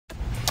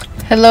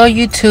Hello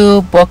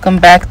YouTube, welcome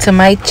back to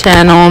my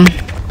channel.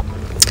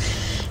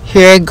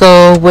 Here I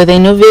go with a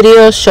new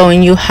video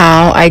showing you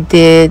how I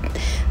did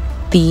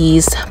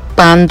these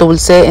pan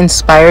dulce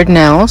inspired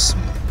nails.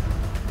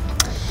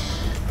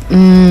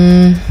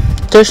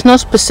 There's no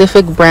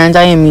specific brand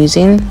I am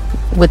using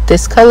with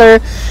this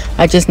color.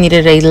 I just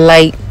needed a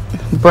light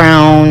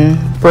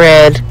brown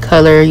bread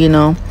color,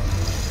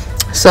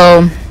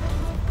 so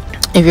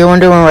if you're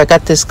wondering where I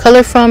got this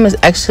color from, it's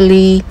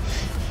actually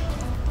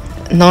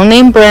no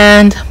name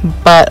brand,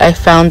 but I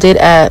found it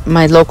at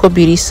my local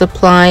beauty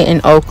supply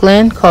in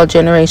Oakland called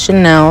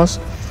Generation Nails.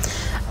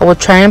 I will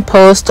try and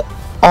post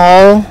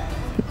all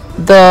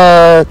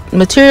the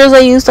materials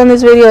I used on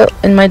this video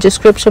in my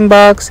description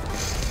box,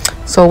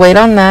 so wait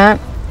on that.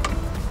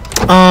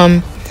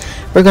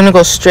 We're gonna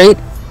go straight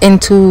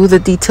into the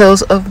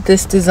details of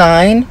this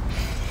design.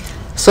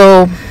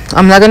 So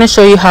I'm not gonna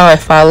show you how I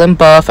file and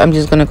buff. I'm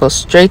just gonna go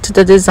straight to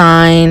the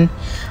design.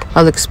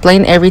 I'll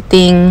explain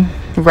everything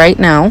right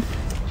now.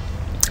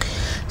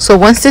 So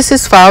once this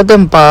is filed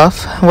and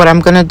buff, what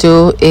I'm gonna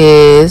do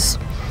is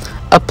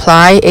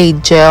apply a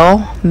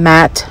gel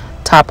matte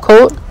top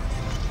coat.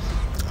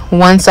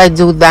 Once I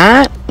do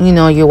that,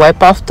 you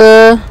wipe off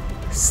the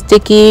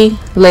sticky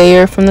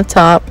layer from the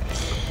top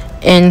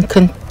and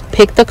can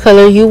pick the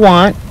color you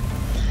want.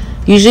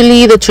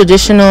 Usually the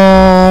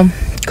traditional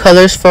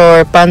colors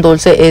for pan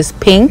dulce is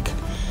pink,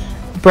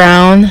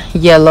 brown,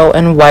 yellow,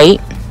 and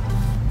white.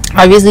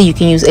 Obviously you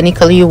can use any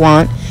color you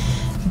want,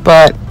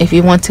 but if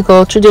you want to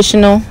go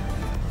traditional,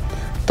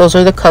 those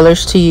are the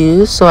colors to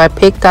use. So I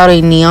picked out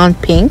a neon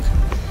pink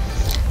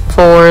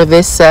for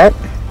this set.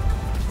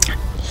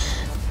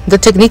 The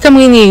technique I'm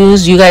going to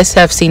use, you guys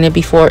have seen it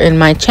before in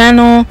my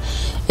channel.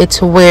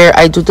 It's where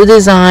I do the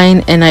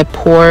design and I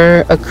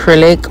pour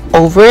acrylic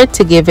over it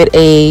to give it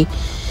a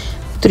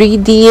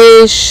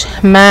 3D-ish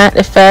matte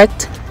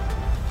effect,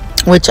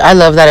 which I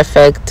love that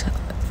effect.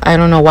 I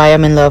don't know why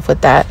I'm in love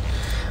with that,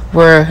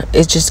 where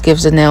it just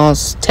gives the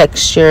nails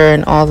texture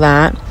and all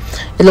that.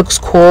 It looks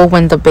cool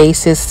when the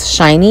base is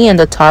shiny and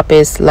the top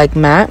is like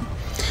matte,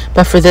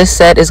 but for this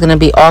set it's gonna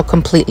be all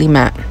completely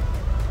matte.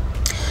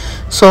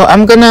 So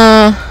I'm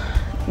gonna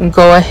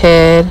go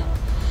ahead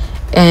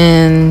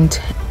and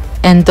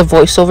end the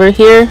voiceover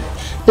here,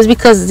 just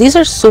because these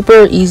are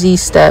super easy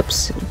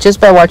steps.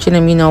 Just by watching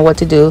them, you know what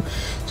to do.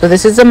 So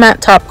this is a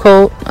matte top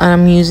coat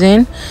I'm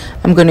using.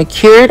 I'm gonna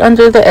cure it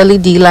under the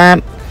LED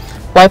lamp,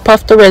 wipe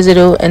off the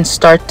residue, and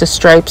start the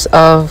stripes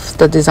of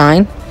the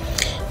design.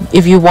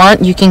 If you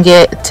want, you can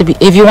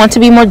if you want to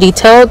be more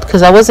detailed,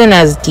 because I wasn't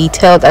as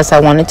detailed as I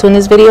wanted to in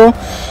this video,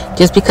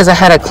 just because I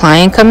had a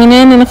client coming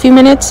in a few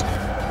minutes,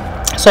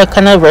 so I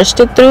kind of rushed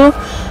it through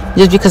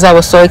just because I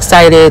was so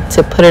excited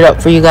to put it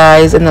up for you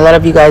guys, and a lot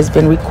of you guys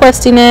been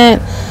requesting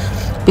it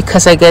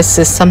because I guess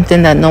it's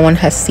something that no one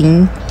has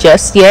seen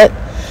just yet.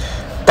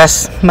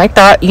 That's my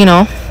thought,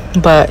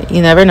 but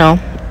you never know.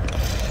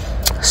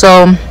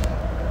 So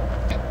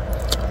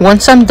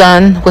once I'm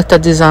done with the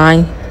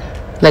design,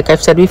 like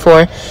I've said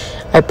before,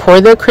 I pour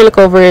the acrylic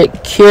over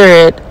it,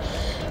 cure it,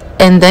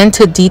 and then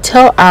to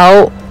detail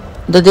out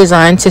the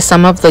design to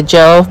some of the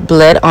gel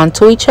bled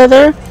onto each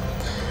other,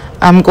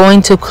 I'm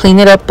going to clean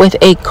it up with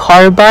a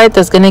carbide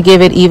that's going to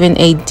give it even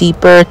a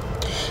deeper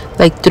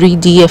like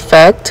 3D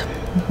effect,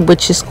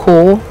 which is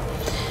cool.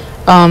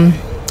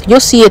 You'll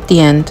see at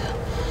the end.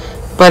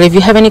 But if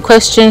you have any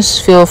questions,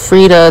 feel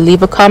free to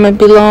leave a comment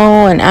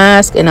below and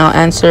ask, and I'll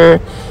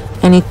answer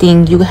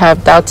anything you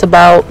have doubts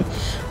about.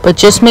 But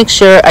just make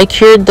sure I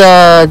cured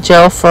the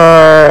gel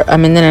for a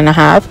minute and a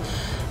half,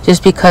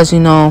 just because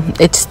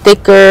it's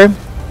thicker,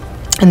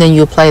 and then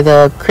you apply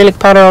the acrylic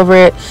powder over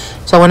it.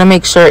 So I want to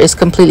make sure it's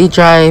completely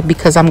dry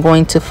because I'm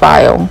going to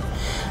file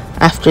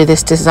after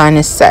this design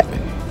is set.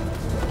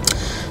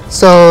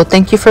 So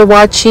thank you for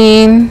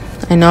watching.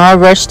 I know I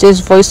rushed this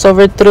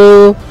voiceover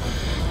through,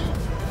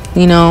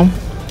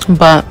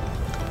 but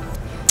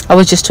I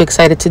was just too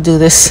excited to do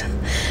this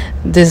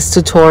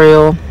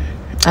tutorial.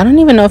 I don't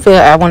even know if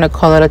I want to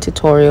call it a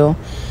tutorial.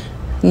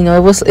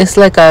 It's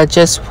like a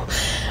just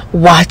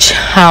watch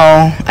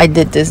how I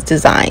did this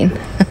design.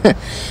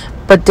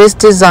 But this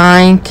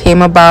design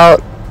came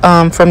about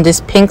from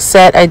this pink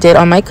set I did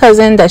on my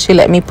cousin that she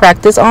let me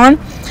practice on,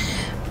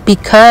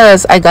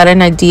 because I got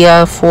an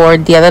idea for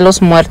Dia de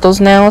los Muertos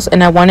nails,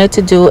 and I wanted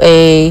to do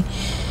a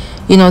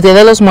Dia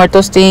de los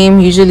Muertos theme.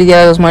 Usually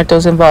Dia de los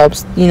Muertos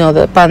involves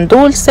the pan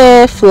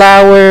dulce,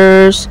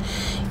 flowers,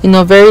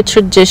 very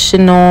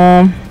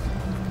traditional,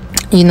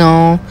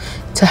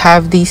 to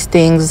have these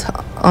things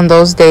on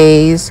those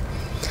days.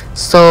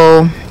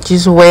 So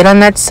just wait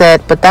on that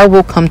set, but that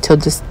will come till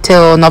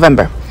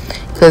November,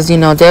 because Day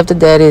of the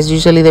Dead is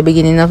usually the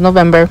beginning of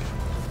November.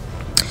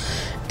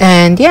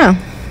 And yeah,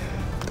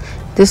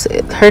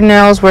 her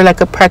nails were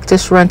like a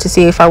practice run to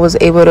see if I was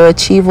able to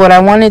achieve what I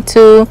wanted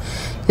to,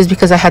 just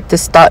because I had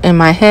this thought in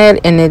my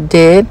head, and it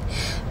did.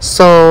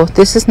 So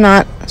this is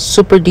not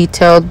super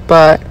detailed,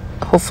 but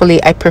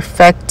hopefully I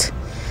perfect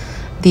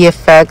the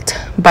effect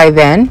by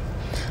then.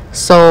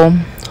 So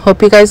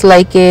hope you guys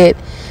like it.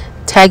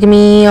 Tag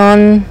me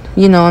on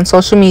you know, on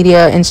social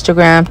media,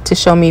 Instagram, to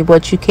show me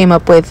what you came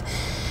up with,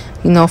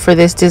 you know, for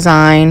this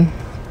design.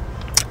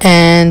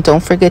 And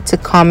don't forget to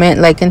comment,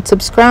 like, and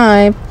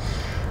subscribe.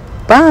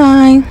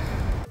 Bye.